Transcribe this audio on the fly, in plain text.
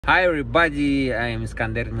Hi everybody, I am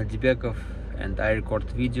Iskander Medibekov and I record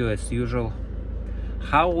video as usual.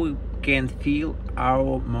 How we can feel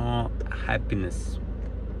our more happiness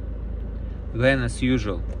than as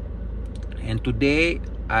usual. And today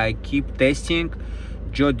I keep testing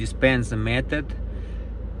Dispenza method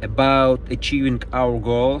about achieving our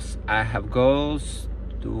goals. I have goals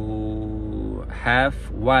to have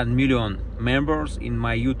 1 million members in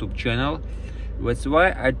my YouTube channel. That's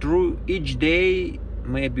why I drew each day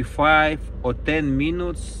maybe 5 or 10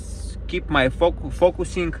 minutes, keep my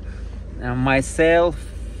focusing myself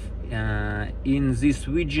in this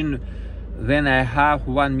vision when I have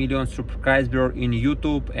 1 million subscribers in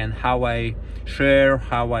YouTube, and how I share,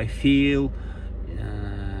 how I feel,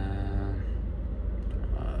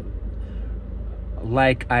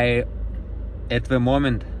 like I at the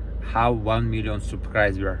moment have 1 million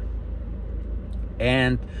subscribers.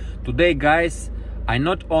 And today, guys, I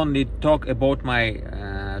not only talk about my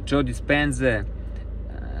Dispenza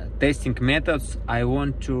testing methods, I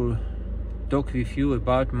want to talk with you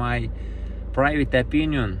about my private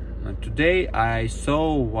opinion. Today I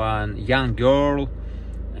saw one young girl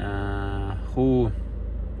who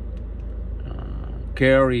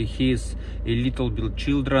carry his little bit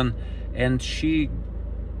children, and she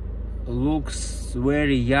looks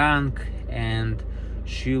very young, and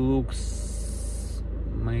she looks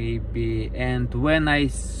maybe, and when I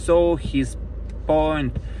saw his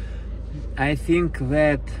point, I think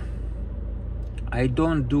that I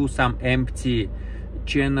don't do some empty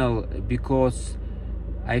channel, because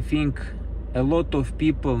I think a lot of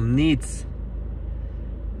people needs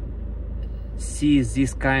see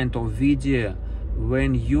this kind of video,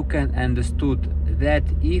 when you can understood that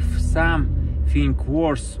if something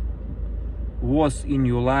worse was in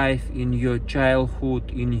your life, in your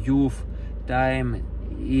childhood, in youth time,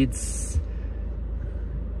 it's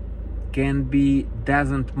can be,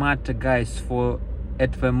 doesn't matter, guys, for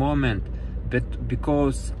at the moment, but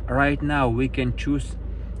because right now we can choose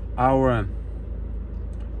our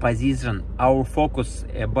position, our focus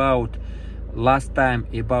about last time,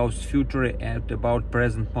 about future, and about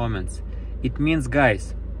present moments. It means,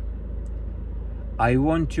 guys, I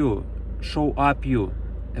want to show up you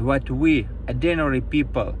what we ordinary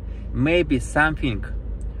people, maybe something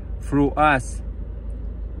through us,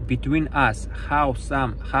 between us, how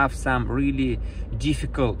some have some really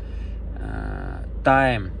difficult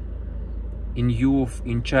time in youth,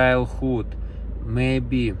 in childhood.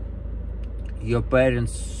 Maybe your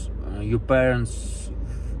parents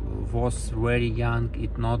was very young,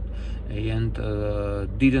 it not, and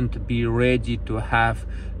didn't be ready to have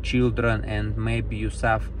children, and maybe you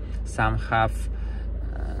have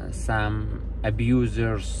some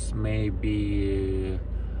abusers, maybe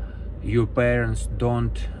your parents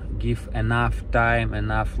don't give enough time,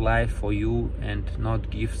 enough life for you, and not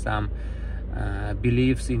give some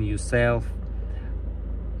beliefs in yourself.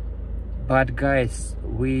 But guys,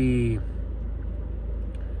 we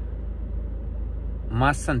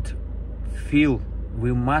mustn't feel,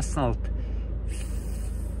 we mustn't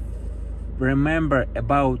remember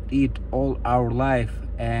about it all our life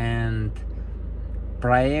and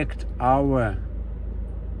project our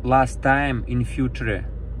last time in future.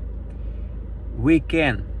 We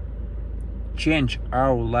can change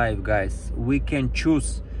our life, guys. We can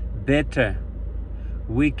choose better.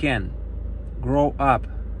 We can grow up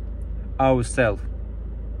ourselves.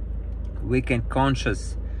 We can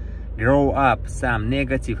conscious grow up some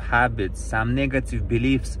negative habits, some negative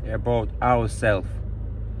beliefs about ourselves.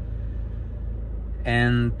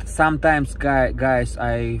 And sometimes, guys,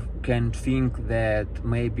 I can think that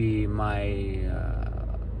maybe my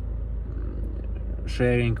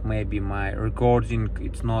sharing, maybe my recording,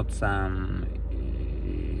 it's not some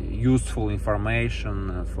useful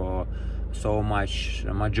information for so much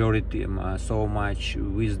majority, so much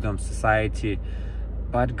wisdom society.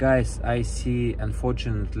 But guys, I see,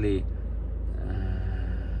 unfortunately,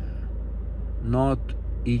 not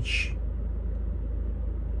each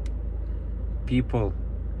people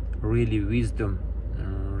really wisdom,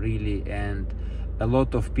 really, and a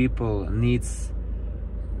lot of people needs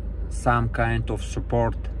some kind of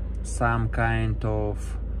support, some kind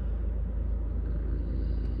of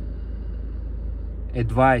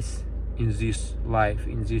advice in this life,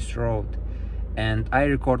 in this road. And I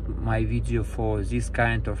record my video for this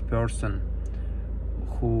kind of person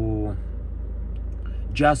who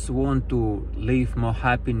just want to live more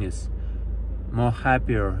happiness, more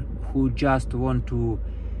happier, who just want to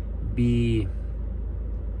be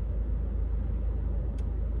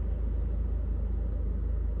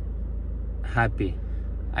happy.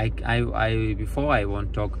 Before I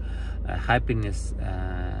want to talk happiness,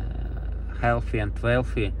 healthy and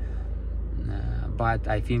wealthy, but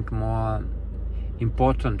I think more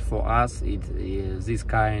important for us is this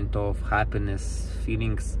kind of happiness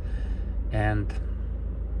feelings. And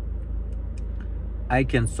I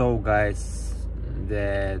can show guys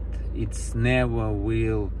that it's never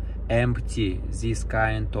will empty this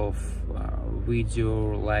kind of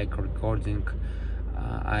video like recording.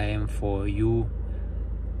 I am for you,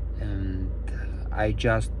 and I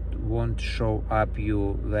just want to show up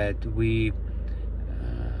you that we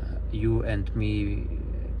you and me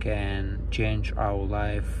can change our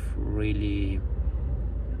life really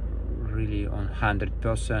on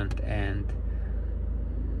 100%. And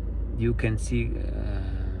you can see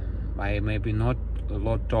I maybe not a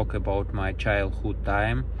lot talk about my childhood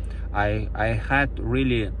time. I had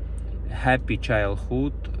really happy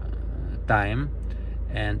childhood time,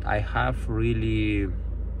 and I have really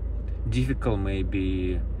difficult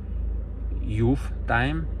maybe youth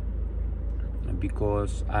time,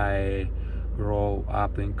 because I grew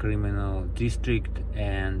up in criminal district,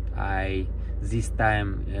 and I this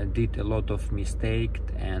time did a lot of mistake,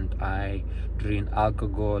 and I drink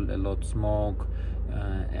alcohol, a lot smoke,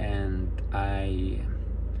 and I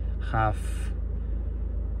have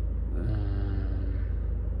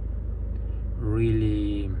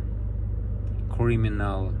really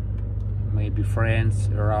criminal maybe friends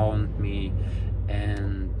around me.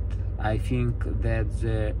 And I think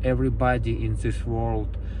that everybody in this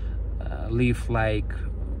world live like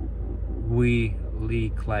we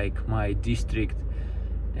live, like my district.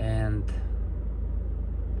 And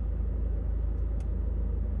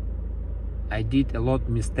I did a lot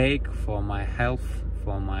mistake for my health,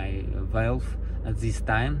 for my wealth at this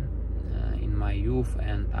time in my youth,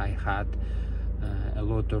 and I had a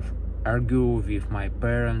lot of argue with my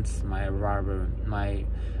parents, my brother, my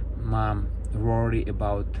mom worry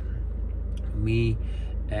about me,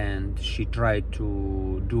 and she tried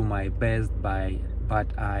to do my best but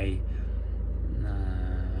I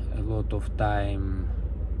a lot of time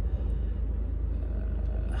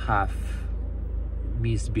have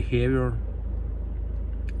misbehavior,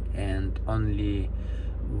 and only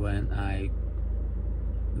when I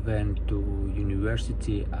went to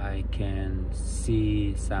university I can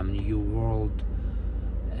see some new world,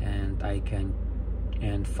 and I can,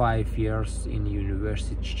 and 5 years in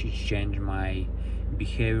university change my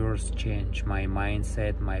behaviors, change my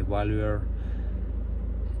mindset, my value.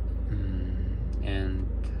 And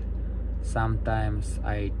sometimes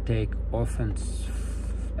I take offense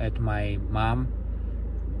at my mom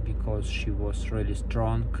because she was really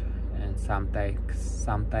strong, and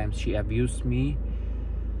sometimes she abused me.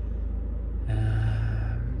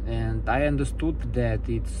 And I understood that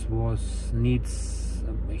it was needs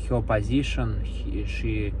her position.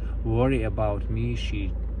 She worry about me.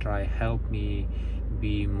 She try help me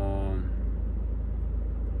be more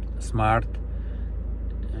smart.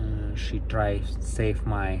 She try save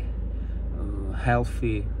my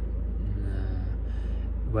healthy.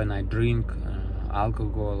 When I drink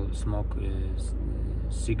alcohol, smoke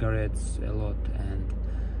cigarettes a lot,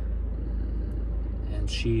 and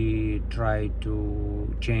she tried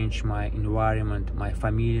to change my environment, my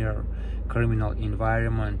familiar criminal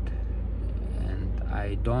environment. And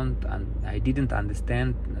I didn't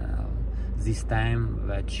understand this time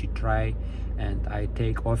that she tried, and I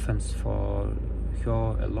take offense for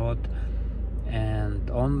her a lot. And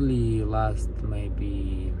only last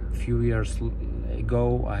maybe few years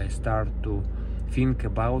ago I start to think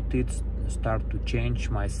about it, start to change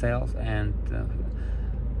myself, and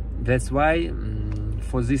that's why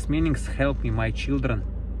for these meanings help me my children.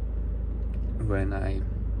 When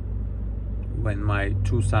my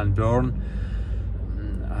two sons born,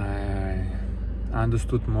 I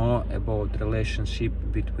understood more about relationship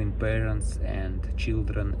between parents and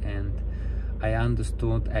children, and I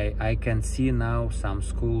understood, I can see now some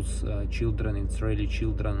schools children, it's really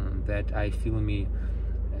children that I feel me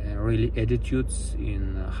really attitudes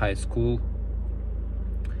in high school.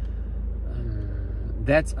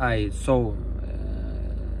 That's I so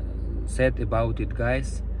sad about it,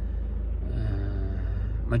 guys.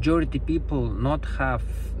 Majority people not have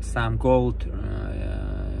some gold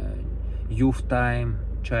youth time,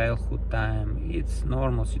 childhood time. It's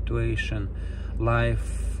normal situation.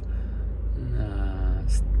 Life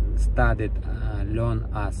started learn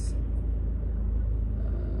us,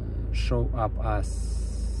 show up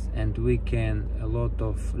us, and we can a lot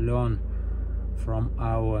of learn from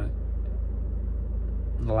our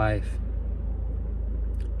life.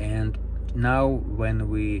 And now when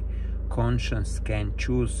we conscious can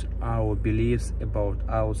choose our beliefs about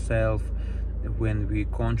ourselves, when we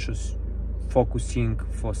conscious focusing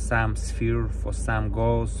for some sphere, for some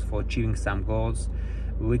goals, for achieving some goals,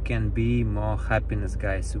 we can be more happiness,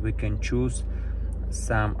 guys. We can choose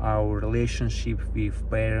our relationship with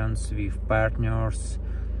parents, with partners,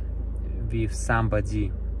 with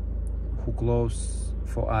somebody who close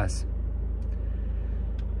for us.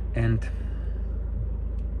 And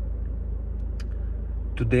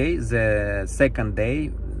today, the second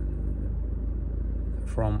day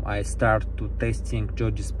from I start to testing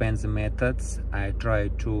Joe Dispenza methods. I try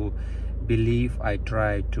to believe, I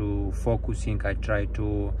try to focusing, I try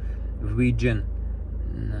to vision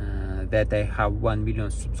that I have 1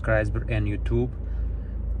 million subscribers on YouTube,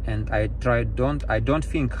 and I don't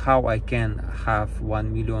think how I can have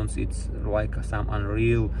 1 million. It's like some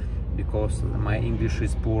unreal, because my English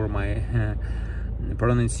is poor, my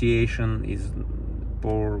pronunciation is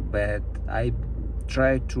poor, but I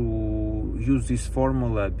try to use this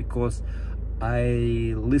formula because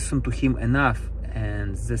I listen to him enough.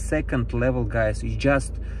 And the second level, guys, is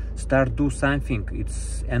just start do something.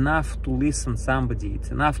 It's enough to listen somebody, it's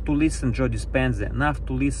enough to listen Joe Dispenza, enough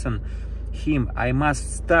to listen him. I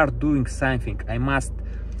must start doing something, I must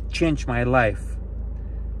change my life.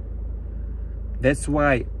 That's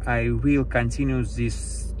why I will continue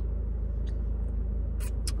this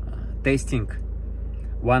testing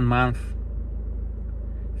 1 month.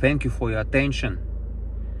 Thank you for your attention.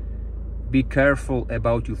 Be careful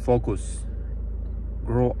about your focus.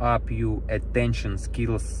 Grow up your attention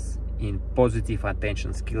skills in positive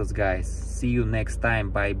attention skills, guys. See you next time.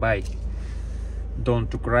 Bye bye.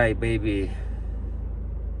 Don't cry, baby.